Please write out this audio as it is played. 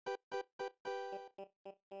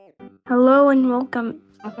Hello and welcome,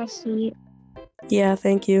 FSC. Yeah,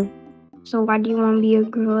 thank you. So why do you want to be a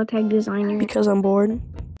Gorilla Tag designer? Because I'm bored.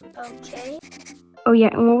 Okay. Oh yeah,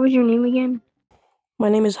 and what was your name again? My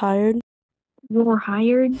name is Hired. You were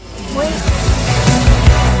hired? Wait.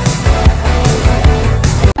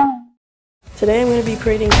 Today I'm going to be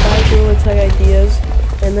creating 5 Gorilla Tag ideas,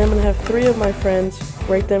 and then I'm going to have 3 of my friends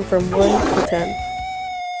rate them from 1 to 10.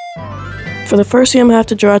 For the first thing I'm going to have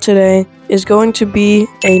to draw today is going to be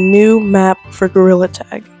a new map for Gorilla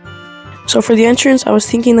Tag. So for the entrance, I was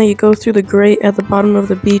thinking that you go through the grate at the bottom of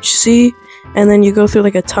the beach sea, and then you go through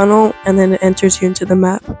like a tunnel, and then it enters you into the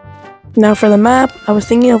map. Now for the map, I was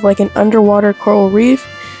thinking of like an underwater coral reef.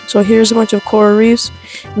 So here's a bunch of coral reefs,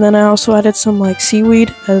 and then I also added some like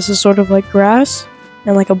seaweed as a sort of like grass,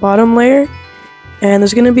 and like a bottom layer. And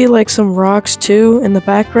there's gonna be like some rocks too in the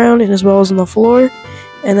background, and as well as on the floor.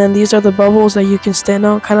 And then these are the bubbles that you can stand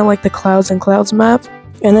on, kind of like the Clouds and Clouds map.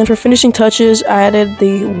 And then for finishing touches, I added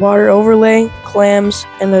the water overlay, clams,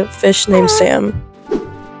 and a fish named Sam.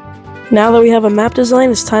 Now that we have a map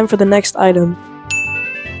design, it's time for the next item.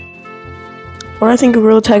 When I think of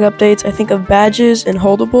Gorilla Tag updates, I think of badges and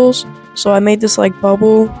holdables. So I made this like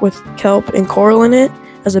bubble with kelp and coral in it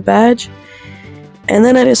as a badge. And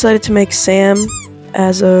then I decided to make Sam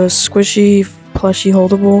as a squishy, plushy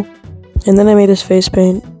holdable. And then I made his face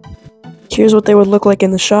paint. Here's what they would look like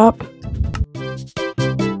in the shop.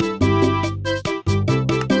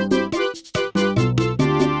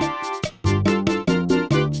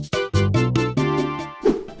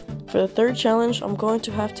 For the third challenge, I'm going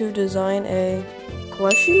to have to design a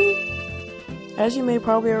plushie. As you may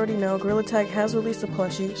probably already know, Gorilla Tag has released a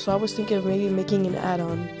plushie, so I was thinking of maybe making an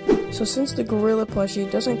add-on. So since the Gorilla plushie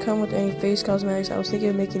doesn't come with any face cosmetics, I was thinking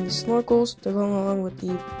of making these snorkels to go along with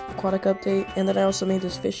the aquatic update, and then I also made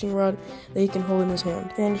this fishing rod that he can hold in his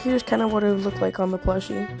hand. And here's kind of what it would look like on the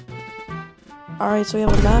plushie. Alright, so we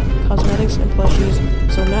have a map, cosmetics, and plushies.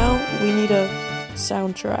 So now we need a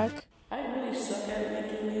soundtrack. I really suck at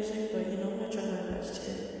making music, but you know, I'm gonna try my best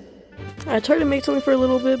here. I tried to make something for a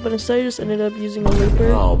little bit, but instead I just ended up using a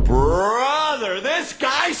looper. Oh, brother, this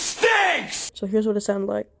guy stinks! So here's what it sounded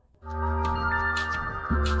like.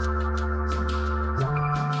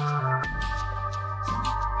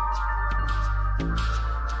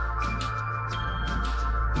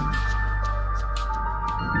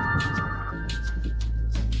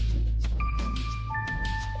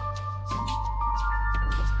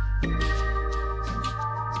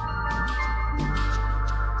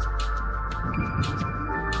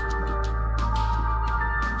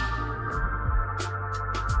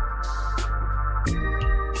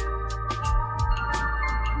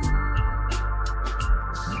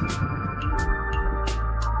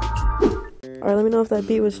 Alright, let me know if that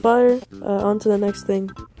beat was fire. On to the next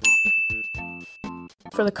thing.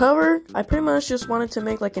 For the cover, I pretty much just wanted to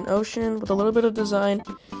make like an ocean with a little bit of design,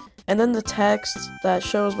 and then the text that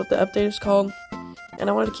shows what the update is called. And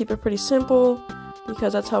I wanted to keep it pretty simple,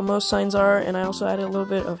 because that's how most signs are, and I also added a little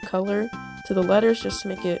bit of color to the letters just to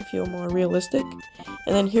make it feel more realistic.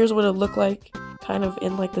 And then here's what it looked like, kind of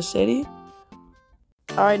in like the city.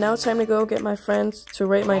 Alright, now it's time to go get my friends to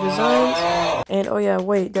rate my designs. And oh yeah,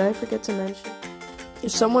 wait, did I forget to mention?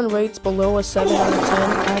 If someone rates below a 7 out of 10,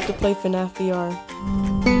 I have to play FNAF VR.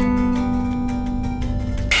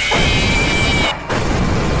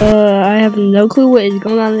 I have no clue what is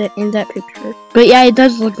going on in that picture. But yeah, it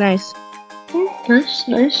does look nice.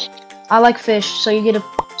 Nice. I like fish, so you get a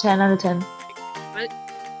 10 out of 10.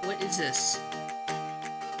 What is this?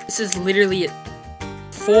 This is literally a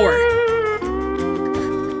 4.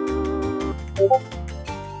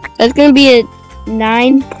 That's gonna be a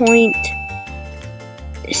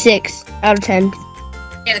 9.6 out of 10.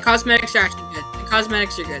 Yeah, the cosmetics are actually good. The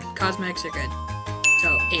cosmetics are good.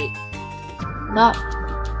 So, 8. Not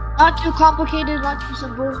too complicated, not too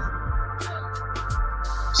simple.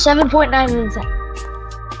 7.9 out of 10.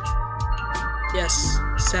 Yes,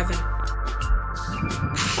 7.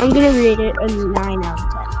 I'm gonna rate it a 9 out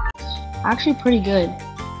of 10. Actually pretty good.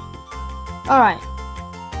 Alright.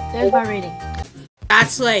 There's my rating.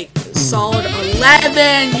 That's like solid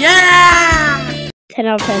 11. Yeah! 10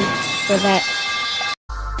 out of 10 for that.